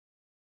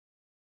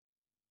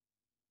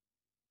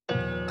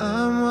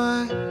I'm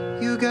why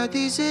you got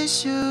these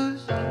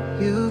issues.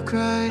 You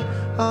cried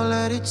all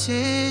of the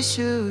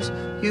tissues.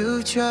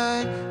 You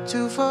tried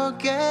to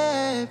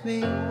forget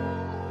me.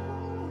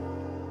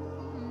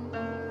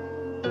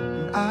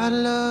 I'd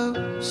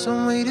love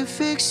some way to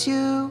fix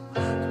you.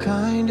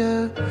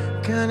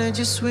 Kinda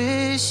just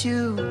wish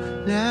you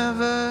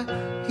never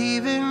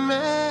even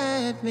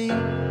met me.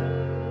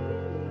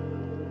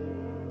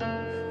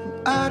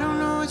 I don't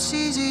know it's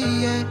easy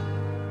yet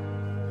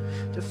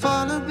to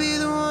follow, be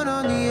the one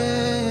on the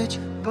edge.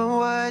 But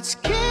what's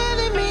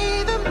killing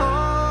me the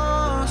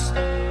most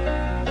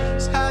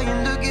is how you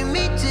look at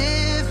me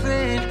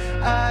different.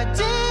 I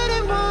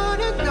didn't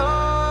wanna go,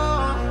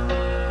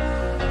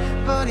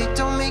 but it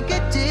don't make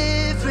a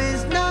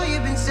difference. Now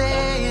you've been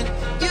saying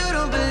you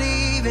don't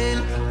believe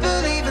in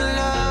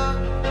love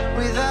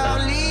without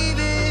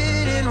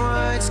leaving. And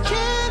what's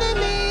killing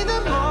me the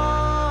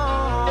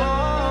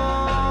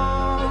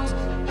most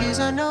is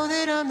I know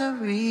that I'm the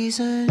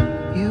reason.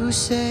 You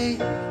say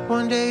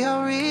one day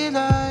I'll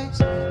realize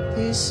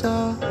this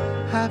all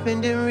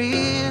happened in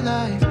real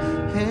life,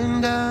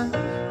 and I'm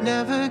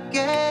never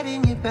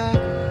getting you back.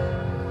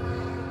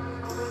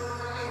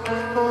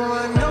 Oh,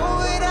 I know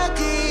what I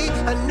did,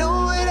 I know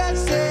what I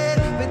said,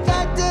 but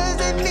that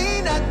doesn't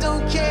mean I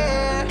don't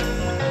care.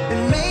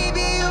 And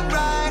maybe you're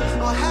right,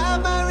 I'll have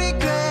my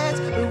regrets,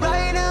 but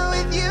right now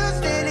with you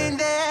standing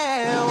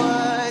there,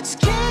 what's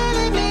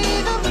killing me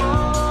the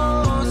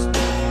most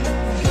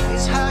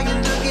is how you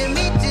look at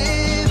me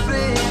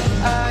different.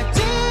 I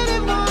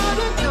didn't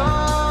wanna go,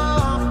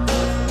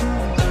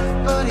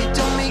 but it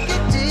don't make a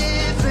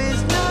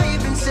difference. Now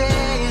you've been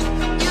saying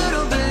you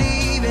don't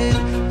believe in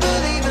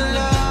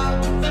love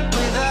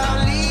without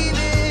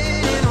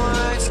leaving. And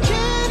what's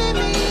killing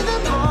me the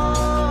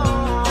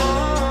most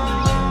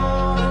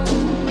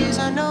is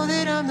I know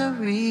that I'm the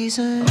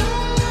reason.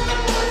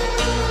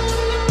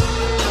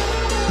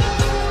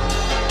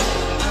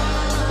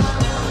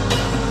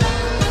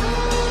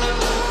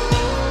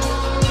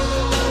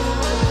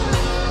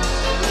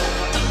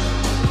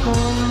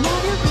 Oh, now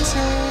you've been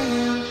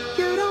saying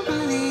you don't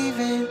believe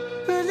in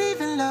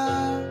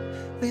love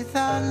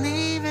without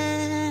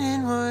leaving.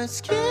 And what's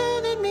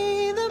killing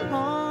me the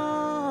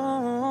most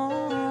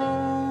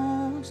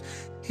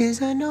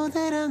is I know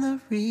that I'm the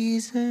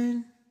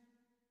reason.